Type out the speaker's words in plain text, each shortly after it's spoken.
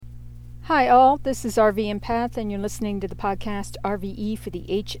Hi all, this is RV Empath and you're listening to the podcast RVE for the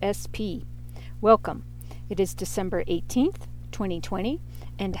HSP. Welcome. It is December 18th, 2020,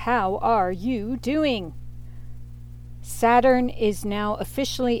 and how are you doing? Saturn is now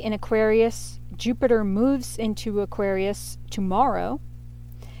officially in Aquarius. Jupiter moves into Aquarius tomorrow,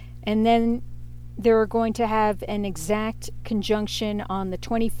 and then they're going to have an exact conjunction on the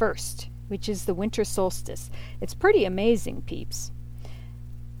 21st, which is the winter solstice. It's pretty amazing, peeps.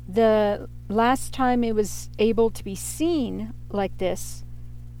 The last time it was able to be seen like this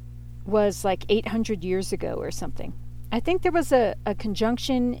was like 800 years ago or something. I think there was a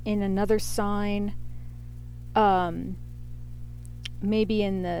conjunction in another sign, maybe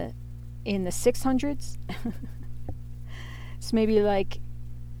in the 600s. It's maybe like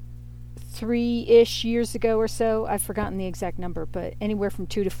 3-ish years ago or so. I've forgotten the exact number, but anywhere from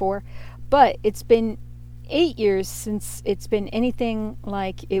 2 to 4. But it's been 8 years since it's been anything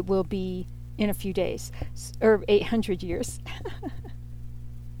like it will be in a few days, or 800 years.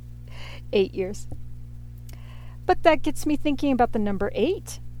 8 years. But that gets me thinking about the number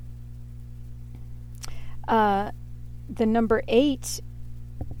 8. The number 8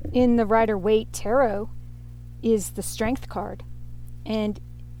 in the Rider-Waite Tarot is the Strength card. And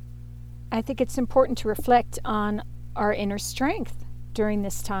I think it's important to reflect on our inner strength during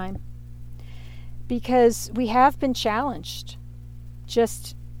this time, because we have been challenged,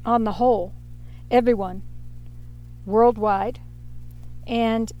 just on the whole, everyone, worldwide,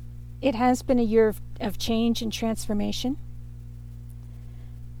 and it has been a year of change and transformation.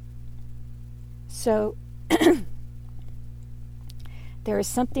 So there is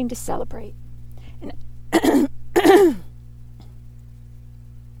something to celebrate.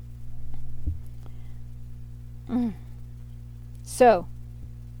 So,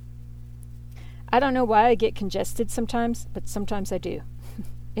 I don't know why I get congested sometimes, but sometimes I do.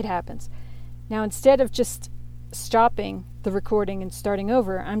 It happens. Now, instead of just stopping the recording and starting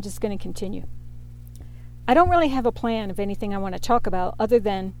over, I'm just going to continue. I don't really have a plan of anything I want to talk about other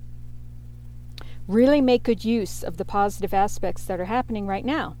than really make good use of the positive aspects that are happening right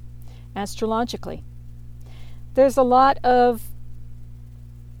now, astrologically. There's a lot of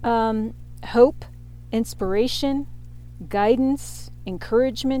hope, inspiration, guidance,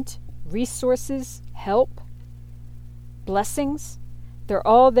 encouragement, resources, help, blessings. They're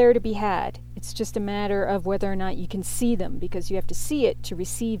all there to be had. It's just a matter of whether or not you can see them, because you have to see it to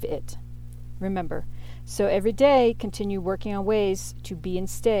receive it. Remember. So every day, continue working on ways to be and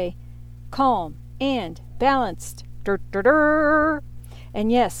stay calm and balanced.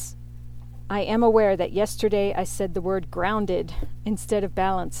 And yes, I am aware that yesterday I said the word grounded instead of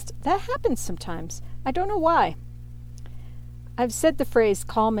balanced. That happens sometimes. I don't know why. I've said the phrase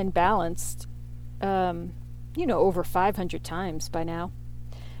calm and balanced, over 500 times by now.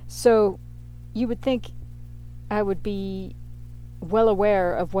 So you would think I would be well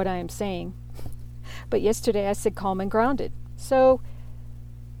aware of what I am saying. But yesterday I said calm and grounded. So,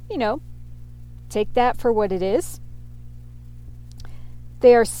 take that for what it is.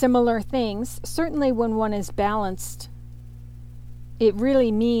 They are similar things. Certainly when one is balanced, it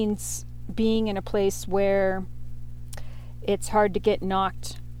really means being in a place where it's hard to get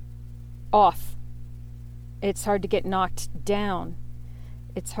knocked off. It's hard to get knocked down.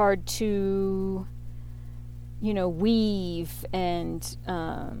 It's hard to, weave and,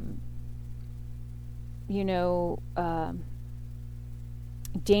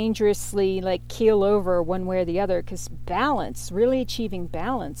 dangerously keel over one way or the other. Because balance, really achieving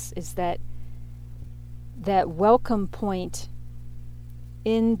balance, is that welcome point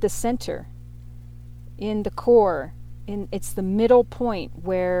in the center, in the core. It's the middle point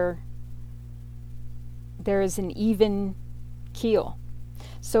where there is an even keel.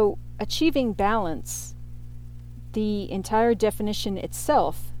 So achieving balance, the entire definition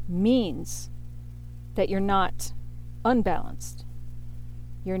itself means that you're not unbalanced.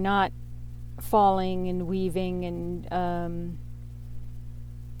 You're not falling and weaving and,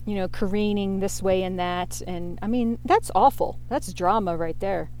 careening this way and that. And, that's awful. That's drama right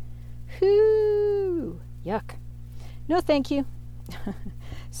there. Whoo! Yuck. No, thank you.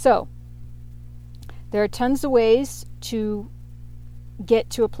 So, there are tons of ways to get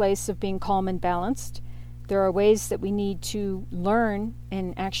to a place of being calm and balanced. There are ways that we need to learn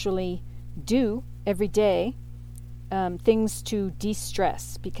and actually do every day, things to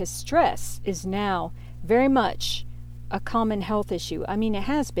de-stress, because stress is now very much a common health issue. It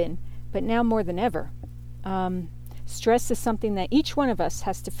has been, but now more than ever. Stress is something that each one of us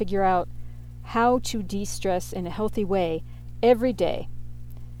has to figure out how to de-stress in a healthy way every day.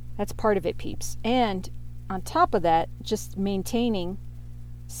 That's part of it, peeps. And on top of that, just maintaining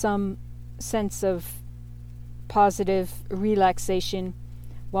some sense of positive relaxation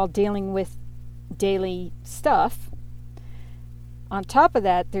while dealing with daily stuff. On top of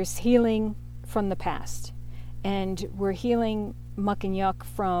that, there's healing from the past. And we're healing muck and yuck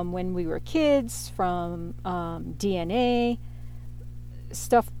from when we were kids, from DNA,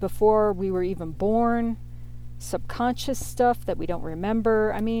 stuff before we were even born, subconscious stuff that we don't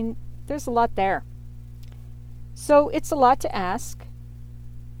remember. I mean, there's a lot there. So it's a lot to ask.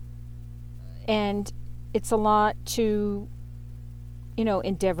 And it's a lot to,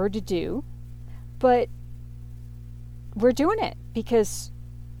 endeavor to do. But we're doing it because,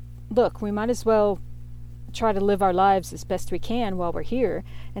 look, we might as well try to live our lives as best we can while we're here.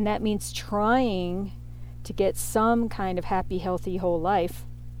 And that means trying to get some kind of happy, healthy, whole life.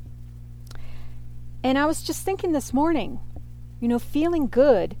 And I was just thinking this morning, feeling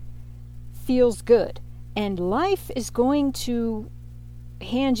good feels good. And life is going to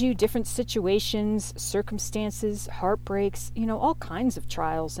hand you different situations, circumstances, heartbreaks, all kinds of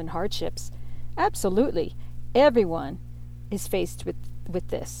trials and hardships. Absolutely. Everyone is faced with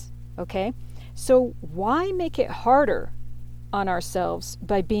this, okay? So why make it harder on ourselves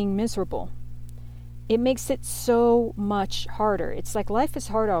by being miserable? It makes it so much harder. It's like life is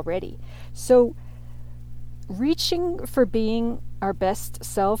hard already. So reaching for being our best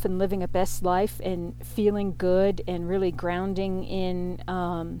self and living a best life and feeling good and really grounding in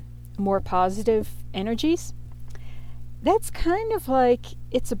more positive energies, that's kind of like,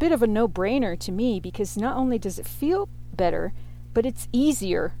 it's a bit of a no-brainer to me, because not only does it feel better, but it's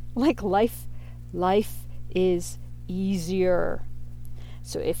easier. Like life is easier.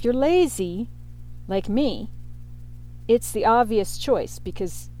 So if you're lazy, like me, it's the obvious choice,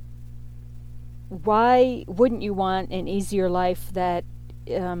 because why wouldn't you want an easier life that,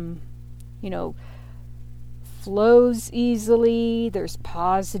 flows easily? There's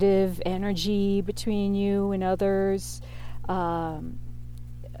positive energy between you and others.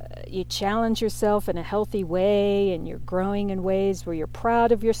 You challenge yourself in a healthy way, and you're growing in ways where you're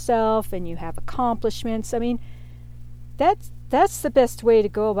proud of yourself and you have accomplishments. I mean, that's the best way to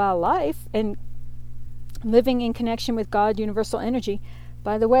go about life and living in connection with God, universal energy.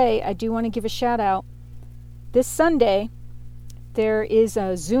 By the way, I do want to give a shout out. This Sunday, there is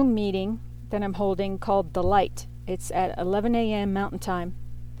a Zoom meeting that I'm holding called The Light. It's at 11 a.m. Mountain Time.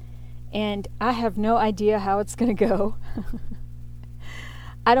 And I have no idea how it's going to go.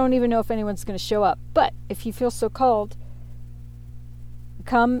 I don't even know if anyone's going to show up. But if you feel so called,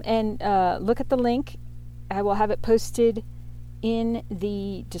 come and look at the link. I will have it posted in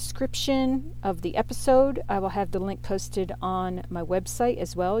the description of the episode. I will have the link posted on my website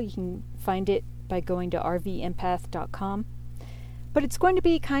as well. You can find it by going to rvempath.com. But it's going to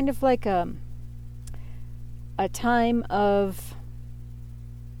be kind of like a time of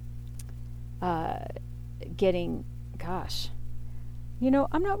getting,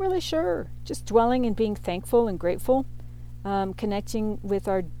 I'm not really sure. Just dwelling and being thankful and grateful, connecting with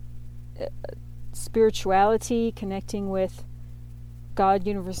our spirituality, connecting with God,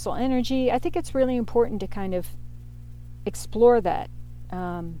 universal energy. I think it's really important to kind of explore that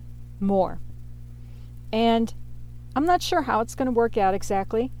more. And I'm not sure how it's going to work out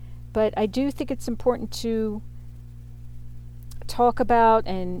exactly, but I do think it's important to talk about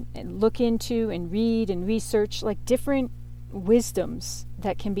and look into and read and research like different wisdoms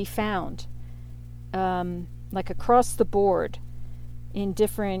that can be found like across the board in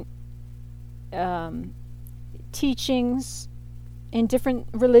different teachings, in different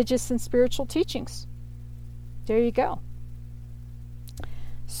religious and spiritual teachings. There you go.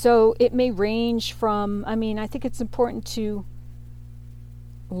 So it may range from, I think it's important to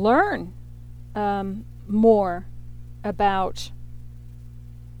learn more about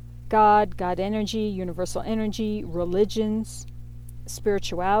God energy, universal energy, religions,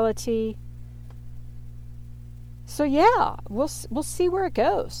 spirituality. So yeah, we'll see where it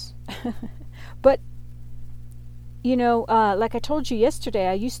goes. But like I told you yesterday,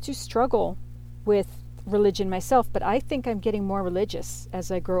 I used to struggle with religion myself, but I think I'm getting more religious as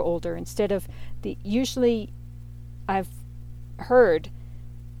I grow older. Instead of usually I've heard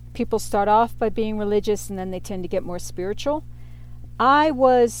people start off by being religious and then they tend to get more spiritual. I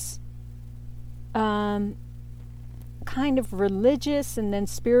was kind of religious and then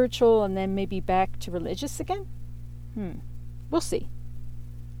spiritual and then maybe back to religious again. We'll see.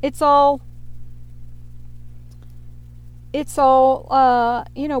 It's all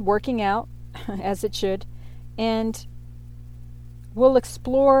working out as it should, and we'll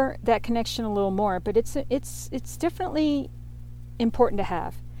explore that connection a little more. But it's definitely important to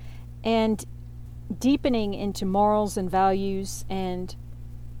have, and deepening into morals and values and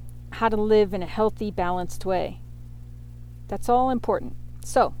how to live in a healthy, balanced way. That's all important.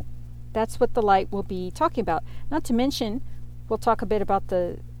 So, that's what the light will be talking about. Not to mention, we'll talk a bit about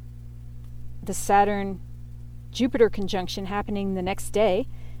the Saturn-Jupiter conjunction happening the next day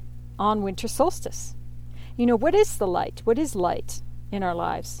on winter solstice. You know, what is the light? What is light in our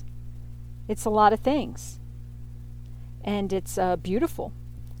lives? It's a lot of things. And it's beautiful.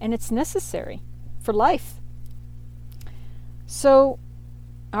 And it's necessary for life. So,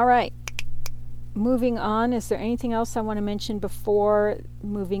 all right. Moving on, is there anything else I want to mention before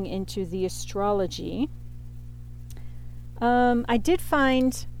moving into the astrology? I did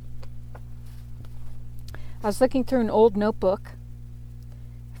find, I was looking through an old notebook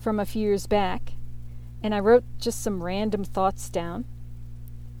from a few years back, and I wrote just some random thoughts down,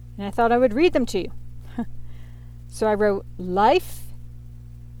 and I thought I would read them to you. So I wrote, life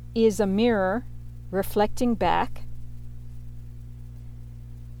is a mirror reflecting back.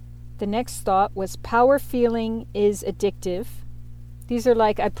 The next thought was, power feeling is addictive. These are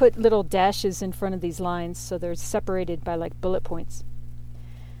like, I put little dashes in front of these lines so they're separated by like bullet points.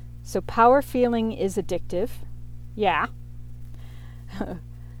 So power feeling is addictive. Yeah.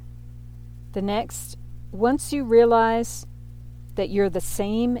 The next, once you realize that you're the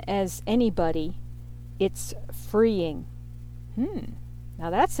same as anybody, it's freeing. Now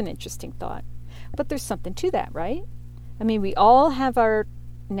that's an interesting thought. But there's something to that, right? I mean, we all have our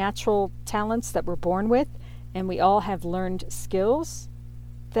natural talents that we're born with, and we all have learned skills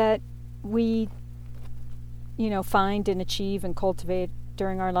that we, find and achieve and cultivate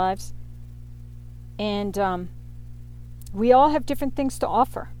during our lives. And we all have different things to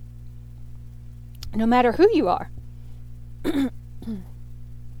offer, no matter who you are.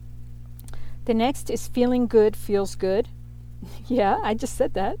 The next is feeling good feels good. Yeah, I just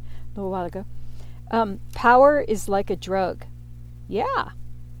said that a little while ago. Power is like a drug. Yeah.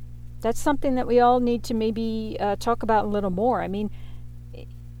 That's something that we all need to maybe talk about a little more. I mean,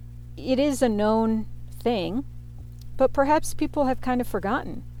 it is a known thing, but perhaps people have kind of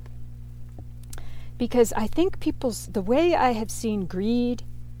forgotten. Because I think the way I have seen greed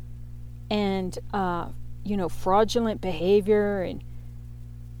and, fraudulent behavior and,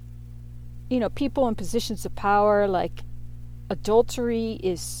 people in positions of power, like adultery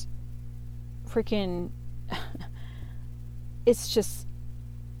is freaking, it's just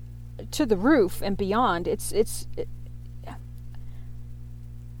to the roof and beyond.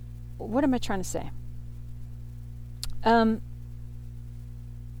 What am I trying to say?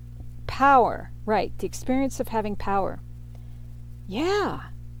 Power, right? The experience of having power. Yeah.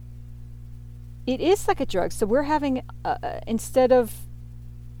 It is like a drug. So we're having, instead of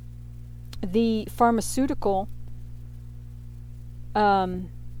the pharmaceutical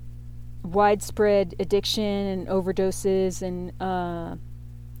widespread addiction and overdoses and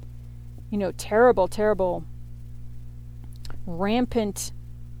terrible rampant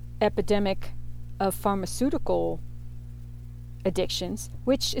epidemic of pharmaceutical addictions,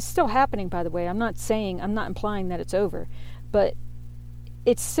 which is still happening, by the way. I'm not implying that it's over, but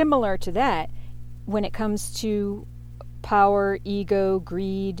it's similar to that when it comes to power, ego,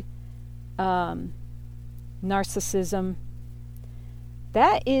 greed, narcissism.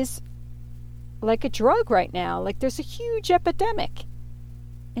 That is like a drug right now. Like there's a huge epidemic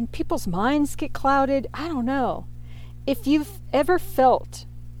and people's minds get clouded. I don't know. If you've ever felt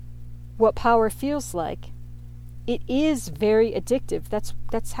what power feels like, it is very addictive.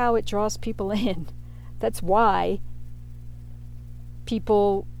 That's how it draws people in. That's why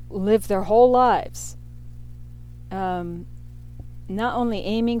people live their whole lives not only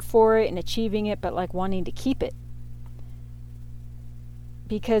aiming for it and achieving it, but like wanting to keep it.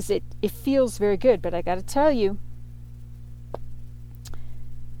 Because it feels very good. But I got to tell you,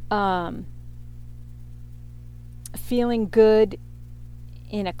 feeling good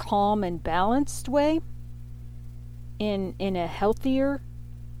in a calm and balanced way, in a healthier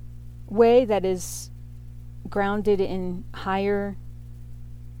way that is grounded in higher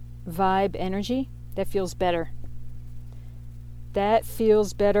vibe energy, that feels better. That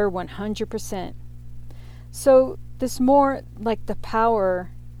feels better 100%. So this more like the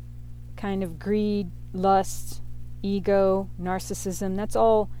power kind of greed, lust, ego, narcissism, that's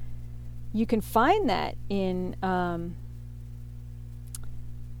all. You can find that in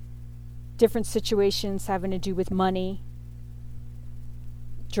different situations having to do with money,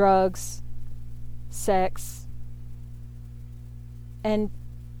 drugs, sex, and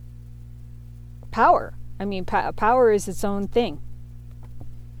power. I mean, power is its own thing.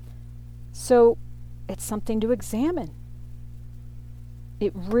 So it's something to examine.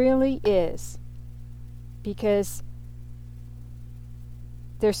 It really is. Because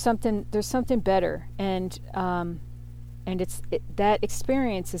there's something better, and that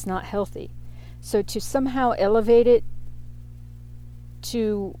experience is not healthy. So to somehow elevate it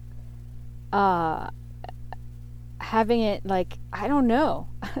to having it like, I don't know,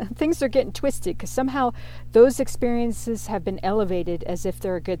 things are getting twisted because somehow those experiences have been elevated as if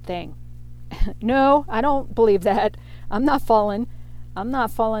they're a good thing. No, I don't believe that. I'm not falling for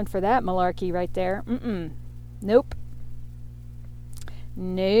that malarkey right there. Nope.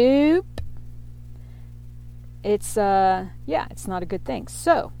 It's it's not a good thing.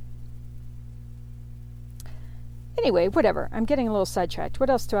 So anyway, whatever. I'm getting a little sidetracked. What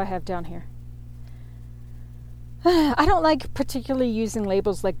else do I have down here? I don't like particularly using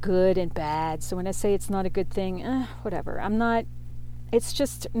labels like good and bad. So when I say it's not a good thing, whatever. It's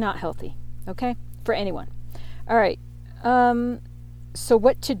just not healthy. Okay? For anyone. All right. So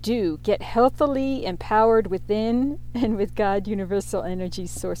what to do? Get healthily empowered within and with God, universal energy,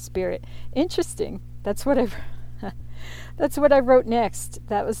 source, spirit. Interesting. That's what I wrote next.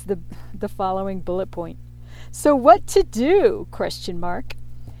 That was the following bullet point. So what to do? ?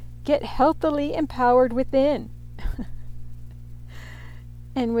 Get healthily empowered within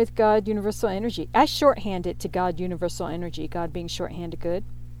and with God, universal energy. I shorthand it to God, universal energy. God being shorthand to good.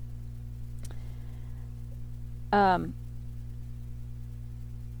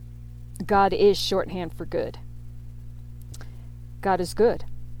 God is shorthand for good. God is good.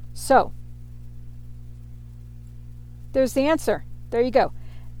 So, there's the answer. There you go.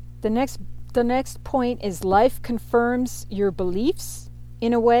 The next point is life confirms your beliefs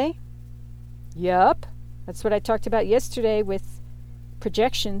in a way. Yup. That's what I talked about yesterday with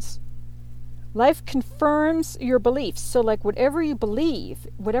projections. Life confirms your beliefs. So like whatever you believe,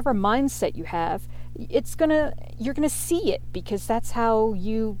 whatever mindset you have, you're gonna see it because that's how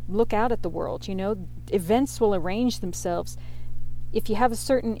you look out at the world. Events will arrange themselves. If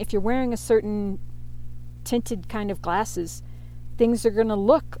you're wearing a certain tinted kind of glasses, things are gonna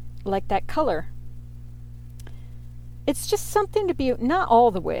look like that color. It's just something to be, not all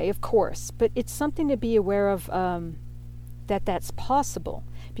the way, of course, but it's something to be aware of, that's possible.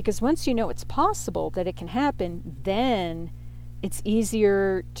 Because once you know it's possible, that it can happen, then it's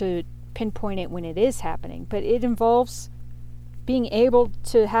easier to pinpoint it when it is happening. But it involves being able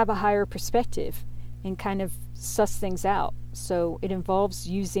to have a higher perspective and kind of suss things out. So it involves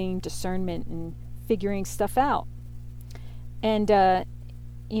using discernment and figuring stuff out. And,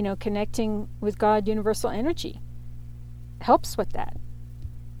 connecting with God, universal energy helps with that.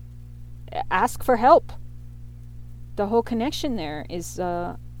 Ask for help. The whole connection there is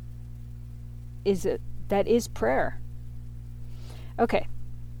prayer. Okay.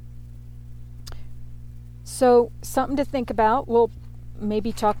 So something to think about. We'll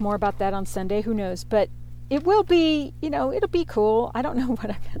maybe talk more about that on Sunday. Who knows? But it will be, it'll be cool. I don't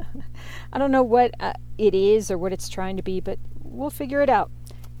know what it is or what it's trying to be, but we'll figure it out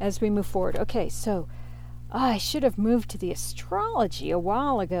as we move forward. Okay, so I should have moved to the astrology a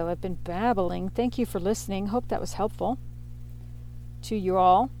while ago. I've been babbling. Thank you for listening. Hope that was helpful to you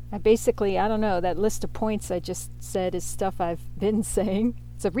all. I don't know, that list of points I just said is stuff I've been saying.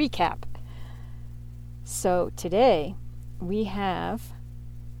 It's a recap. So today we have...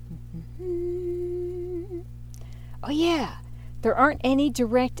 Oh yeah, there aren't any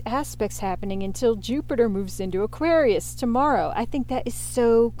direct aspects happening until Jupiter moves into Aquarius tomorrow. I think that is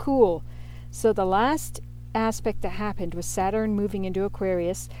so cool. So the last aspect that happened was Saturn moving into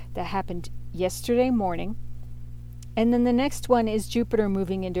Aquarius. That happened yesterday morning. And then the next one is Jupiter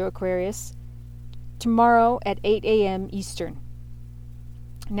moving into Aquarius tomorrow at 8 a.m. Eastern.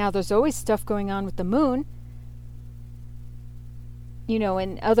 Now there's always stuff going on with the moon,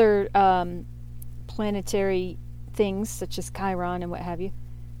 and other planetary things such as Chiron and what have you.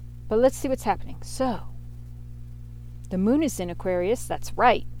 But let's see what's happening. So the moon is in Aquarius. That's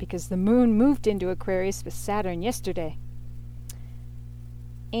right, because the moon moved into Aquarius with Saturn yesterday.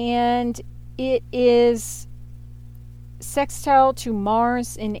 And it is sextile to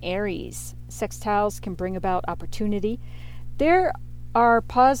Mars in Aries. Sextiles can bring about opportunity. There are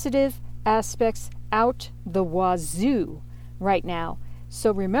positive aspects out the wazoo right now.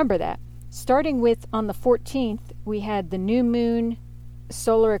 So remember that. Starting with on the 14th, we had the new moon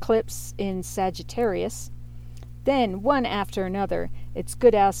solar eclipse in Sagittarius. Then, one after another, it's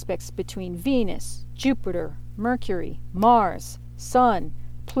good aspects between Venus, Jupiter, Mercury, Mars, Sun,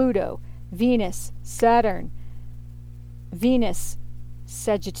 Pluto, Venus, Saturn, Venus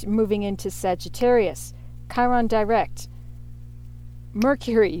moving into Sagittarius, Chiron direct,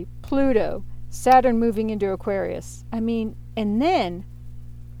 Mercury, Pluto, Saturn moving into Aquarius. and then,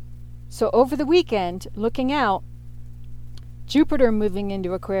 so over the weekend, looking out, Jupiter moving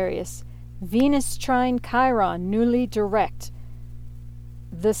into Aquarius, Venus trine Chiron, newly direct,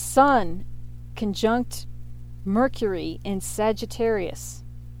 the Sun conjunct Mercury in Sagittarius,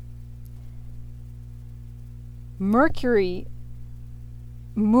 Mercury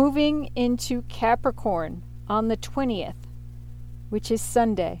moving into Capricorn on the 20th, which is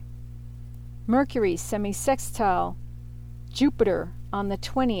Sunday. Mercury semi-sextile Jupiter on the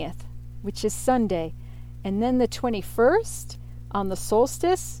 20th, which is Sunday. And then the 21st, on the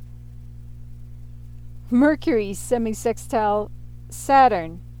solstice, Mercury semi-sextile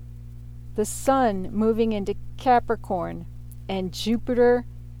Saturn, the Sun moving into Capricorn, and Jupiter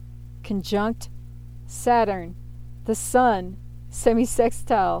conjunct Saturn, the Sun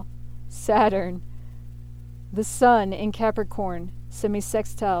semi-sextile Saturn, the Sun in Capricorn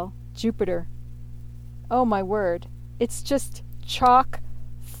semi-sextile Jupiter. Oh my word, it's just chock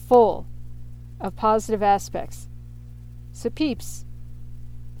full of positive aspects. So peeps,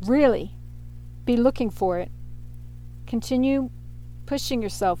 really be looking for it. Continue pushing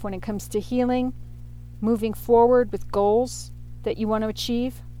yourself when it comes to healing, moving forward with goals that you want to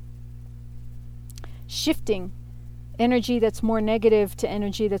achieve, shifting energy that's more negative to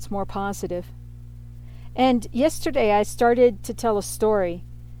energy that's more positive. And yesterday I started to tell a story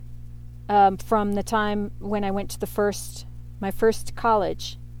from the time when I went to my first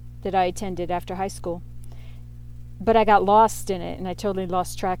college that I attended after high school. But I got lost in it and I totally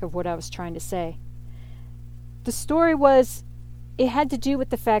lost track of what I was trying to say. The story it had to do with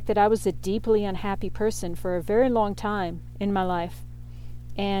the fact that I was a deeply unhappy person for a very long time in my life.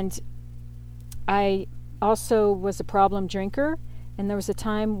 And I also was a problem drinker, and there was a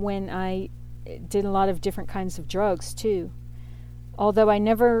time when I did a lot of different kinds of drugs too. Although I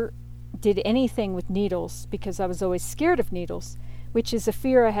never did anything with needles because I was always scared of needles, which is a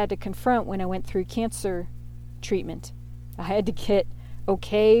fear I had to confront when I went through cancer treatment. I had to get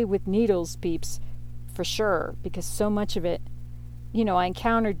okay with needles, peeps, for sure, because so much of it, I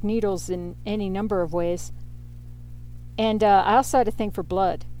encountered needles in any number of ways. And I also had a thing for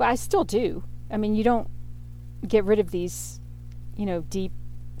blood. Well, I still do. I mean, you don't get rid of these, deep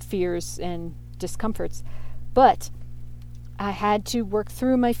fears and discomforts. But I had to work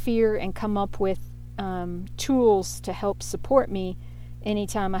through my fear and come up with tools to help support me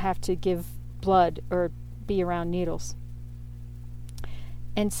anytime I have to give blood or be around needles.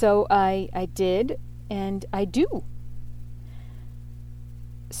 And so I did, and I do.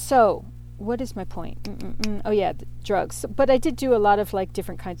 So, what is my point? Oh yeah, drugs. But I did do a lot of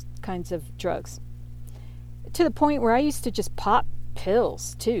different kinds of drugs. To the point where I used to just pop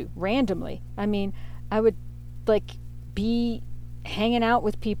pills too, randomly. I mean, I would be hanging out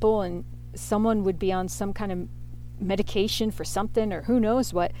with people and someone would be on some kind of medication for something or who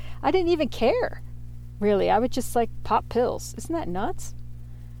knows what. I didn't even care, really. I would just pop pills. Isn't that nuts?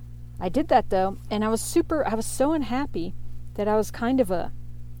 I did that though, and I was so unhappy that I was kind of a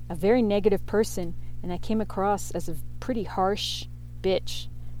very negative person, and I came across as a pretty harsh bitch,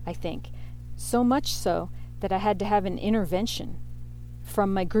 I think. So much so that I had to have an intervention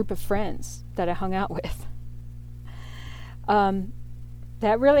from my group of friends that I hung out with.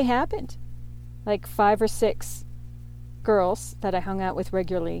 That really happened. 5 or 6 girls that I hung out with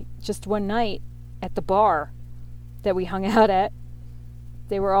regularly, just one night at the bar that we hung out at,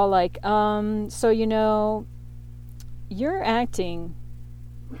 they were all like, so you're acting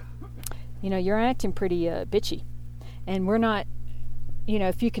pretty bitchy, and we're not,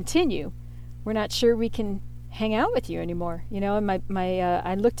 if you continue, we're not sure we can hang out with you anymore. And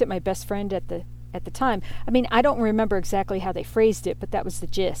I looked at my best friend at the time. I mean, I don't remember exactly how they phrased it, but that was the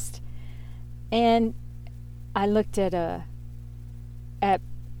gist. And I looked at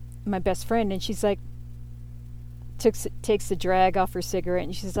my best friend, and she's like, takes the drag off her cigarette,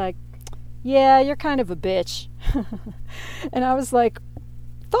 and she's like, yeah, you're kind of a bitch. And I was like,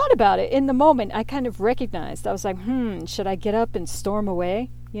 thought about it in the moment. I kind of recognized. I was like, should I get up and storm away,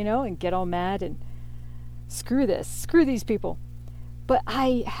 and get all mad and screw these people? But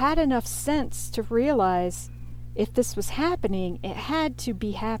I had enough sense to realize if this was happening, it had to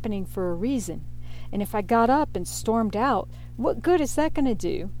be happening for a reason. And if I got up and stormed out, what good is that going to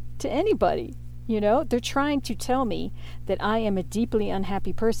do to anybody? They're trying to tell me that I am a deeply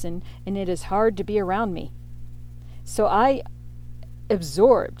unhappy person and it is hard to be around me. So I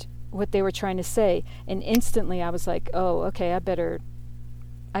absorbed what they were trying to say, and instantly I was like, oh, okay, I better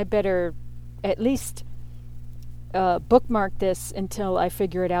at least bookmark this until I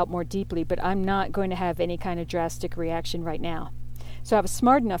figure it out more deeply, but I'm not going to have any kind of drastic reaction right now. So I was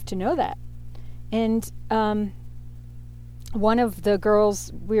smart enough to know that. And one of the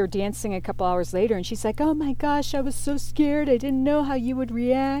girls, we were dancing a couple hours later, and she's like, "Oh my gosh, I was so scared. I didn't know how you would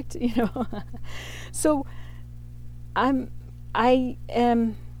react." So I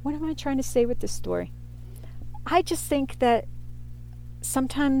am, what am I trying to say with this story? I just think that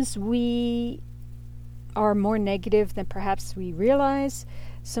sometimes we are more negative than perhaps we realize.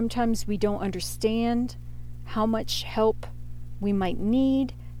 Sometimes we don't understand how much help we might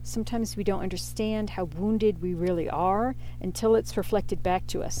need. Sometimes we don't understand how wounded we really are until it's reflected back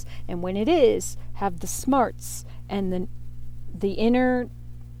to us. And when it is, have the smarts and the inner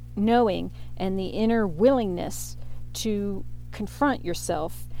knowing and the inner willingness to confront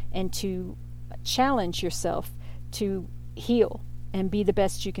yourself and to challenge yourself to heal and be the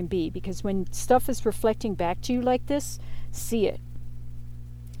best you can be. Because when stuff is reflecting back to you like this, see it.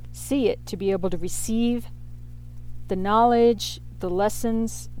 See it to be able to receive the knowledge, the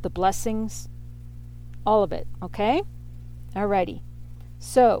lessons, the blessings, all of it, okay? Alrighty.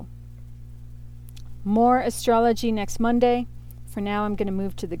 So, more astrology next Monday. For now, I'm going to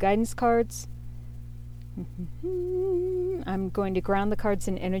move to the guidance cards. I'm going to ground the cards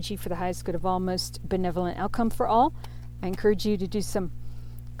in energy for the highest good of all, most benevolent outcome for all. I encourage you to do some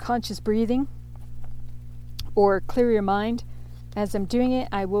conscious breathing or clear your mind. As I'm doing it,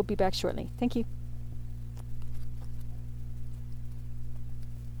 I will be back shortly. Thank you.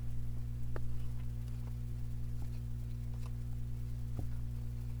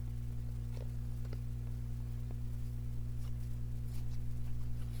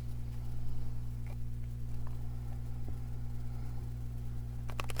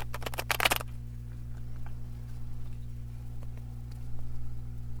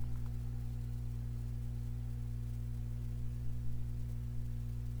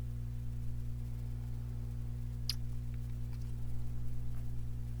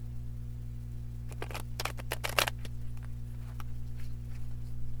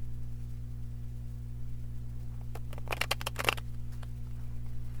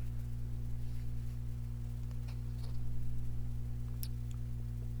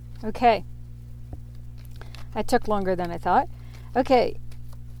 Okay. That took longer than I thought. Okay.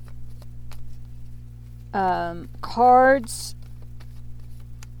 Cards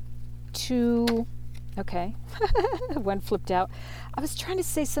to... Okay. One flipped out. I was trying to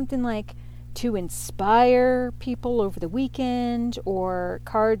say something like to inspire people over the weekend, or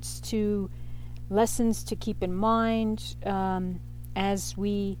cards to lessons to keep in mind as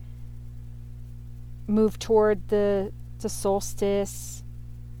we move toward the solstice,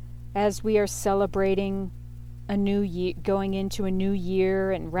 as we are celebrating a new year, going into a new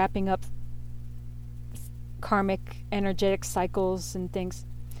year and wrapping up karmic energetic cycles and things.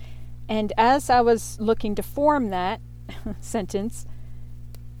 And as I was looking to form that sentence,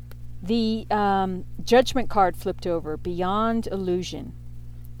 the judgment card flipped over, beyond illusion.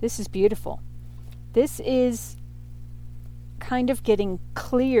 This is beautiful. This is kind of getting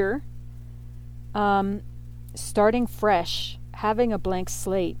clear, starting fresh, having a blank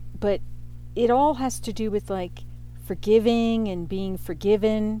slate. But it all has to do with like forgiving and being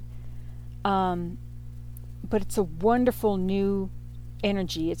forgiven. But it's a wonderful new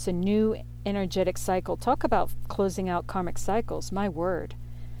energy. It's a new energetic cycle. Talk about closing out karmic cycles, my word.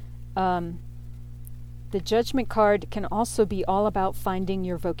 The judgment card can also be all about finding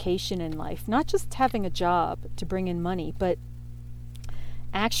your vocation in life. Not just having a job to bring in money, but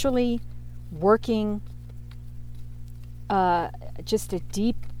actually working just a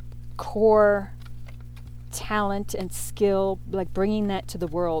deep core talent and skill, like bringing that to the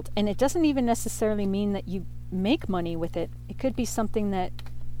world. And it doesn't even necessarily mean that you make money with it. It could be something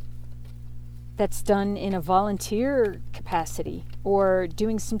that's done in a volunteer capacity, or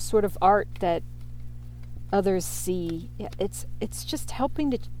doing some sort of art that others see. It's just helping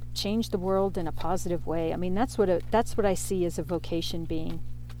to change the world in a positive way. I mean, that's what I see as a vocation being.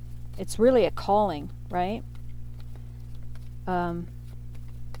 It's really a calling, right?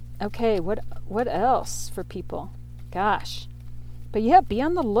 Okay, what else for people? Gosh. But yeah, be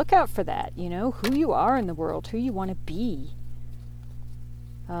on the lookout for that, who you are in the world, who you want to be.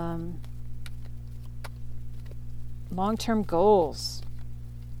 Long-term goals.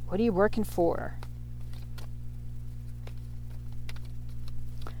 What are you working for?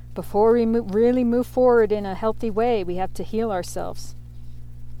 Before we really move forward in a healthy way, we have to heal ourselves.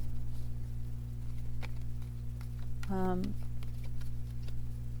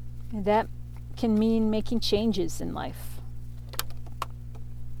 And that can mean making changes in life.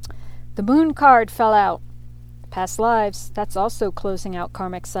 The moon card fell out. Past lives. That's also closing out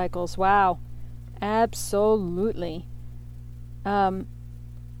karmic cycles. Wow. Absolutely. And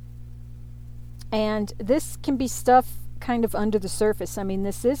this can be stuff kind of under the surface. I mean,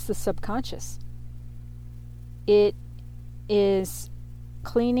 this is the subconscious. It is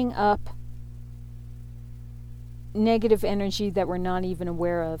cleaning up negative energy that we're not even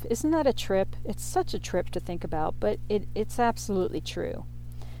aware of. Isn't that a trip? It's such a trip to think about, but it's absolutely true.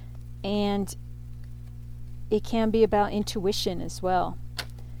 And it can be about intuition as well.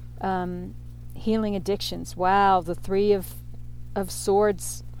 Healing addictions. Wow, the Three of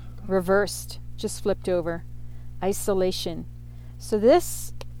Swords reversed, just flipped over. Isolation. So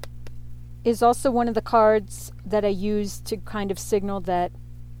this is also one of the cards that I use to kind of signal that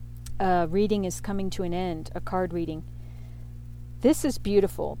reading is coming to an end, a card reading. This is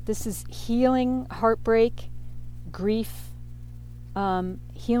beautiful. This is healing heartbreak, grief,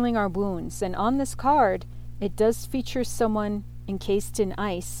 healing our wounds. And on this card, it does feature someone encased in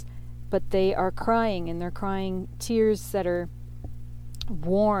ice, but they are crying, and they're crying tears that are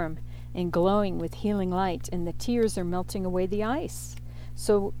warm and glowing with healing light, and the tears are melting away the ice.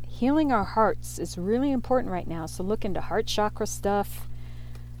 So healing our hearts is really important right now. So look into heart chakra stuff,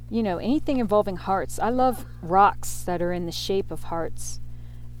 anything involving hearts. I love rocks that are in the shape of hearts.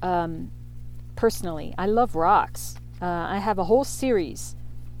 Personally, I love rocks. I have a whole series,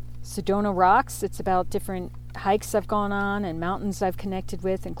 Sedona Rocks. It's about different hikes I've gone on and mountains I've connected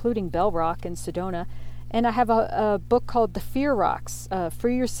with, including Bell Rock and Sedona. And I have a book called The Fear Rocks,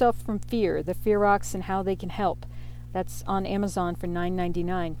 Free Yourself from Fear, The Fear Rocks and How They Can Help. That's on Amazon for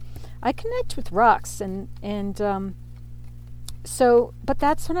 $9.99. I connect with rocks, but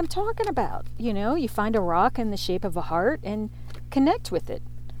that's what I'm talking about. You find a rock in the shape of a heart and connect with it.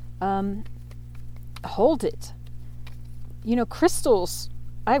 Hold it. Crystals.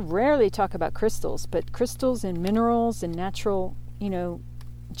 I rarely talk about crystals, but crystals and minerals and natural,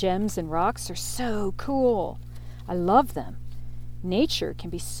 gems and rocks are so cool. I love them. Nature can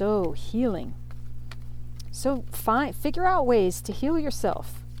be so healing. So figure out ways to heal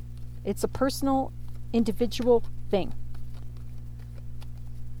yourself. It's a personal, individual thing.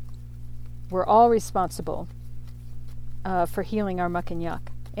 We're all responsible for healing our muck and yuck.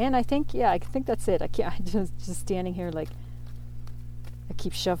 And I think that's it. I'm just standing here like I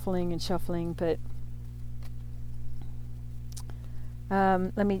keep shuffling and shuffling, but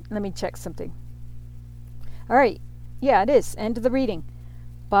let me check something. All right. Yeah, it is. End of the reading.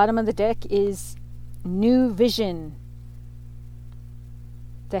 Bottom of the deck is New Vision.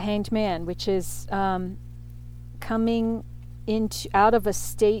 The Hanged Man, which is coming out of a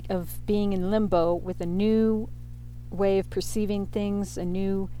state of being in limbo with a new way of perceiving things, a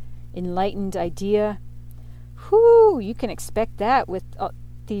new enlightened idea. Whoo, you can expect that with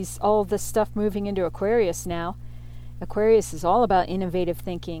all this stuff moving into Aquarius now. Aquarius is all about innovative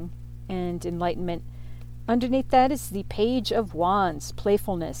thinking and enlightenment. Underneath that is the Page of Wands,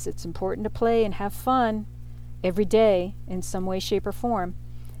 playfulness. It's important to play and have fun every day in some way, shape, or form.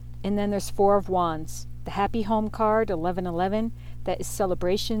 And then there's Four of Wands, the Happy Home card, 1111. That is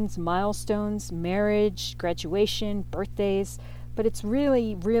celebrations, milestones, marriage, graduation, birthdays. But it's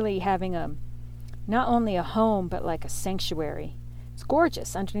really, really having not only a home, but like a sanctuary. It's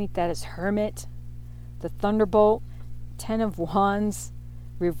gorgeous. Underneath that is Hermit, the Thunderbolt, 10 of Wands,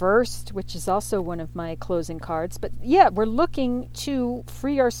 reversed, which is also one of my closing cards. But yeah, we're looking to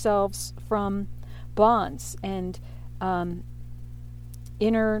free ourselves from bonds and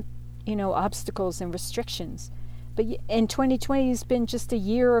inner, obstacles and restrictions. But in 2020 has been just a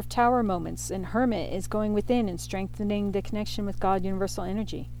year of tower moments, and Hermit is going within and strengthening the connection with God, universal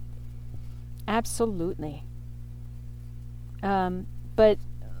energy. Absolutely. But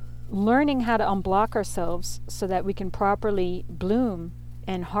learning how to unblock ourselves so that we can properly bloom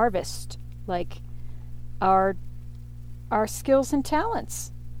and harvest like our skills and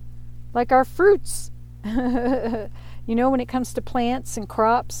talents, like our fruits. When it comes to plants and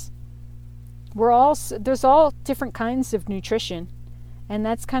crops, there's all different kinds of nutrition, and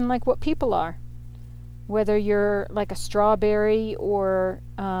that's kind of like what people are. Whether you're like a strawberry or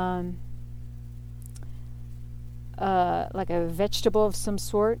like a vegetable of some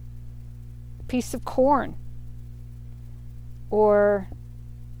sort, a piece of corn, or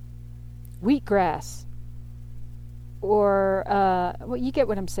wheatgrass, or you get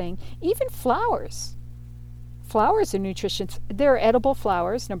what I'm saying. Even flowers. Flowers are nutritious. They're edible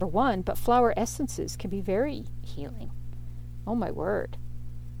flowers, number one, but flower essences can be very healing. Oh my word.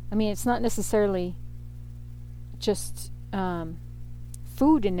 I mean, it's not necessarily just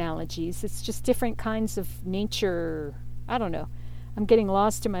food analogies. It's just different kinds of nature. I don't know. I'm getting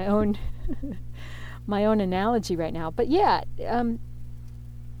lost in my own my own analogy right now. But yeah,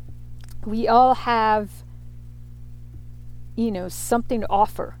 we all have, something to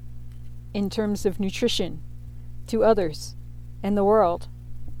offer in terms of nutrition to others and the world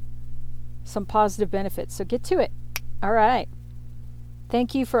some positive benefits. So get to it. All right.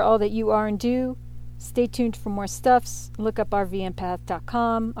 Thank you for all that you are and do. Stay tuned for more stuffs. Look up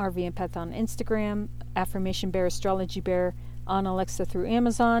rvempath.com, RVempath on Instagram, Affirmation Bear, Astrology Bear on Alexa through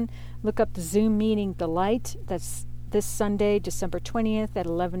Amazon. Look up the Zoom meeting, The Light. That's this Sunday, December 20th at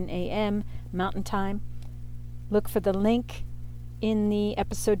 11 a.m. Mountain Time. Look for the link in the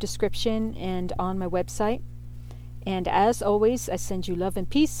episode description and on my website. And as always, I send you love and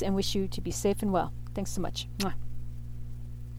peace and wish you to be safe and well. Thanks so much. Mwah.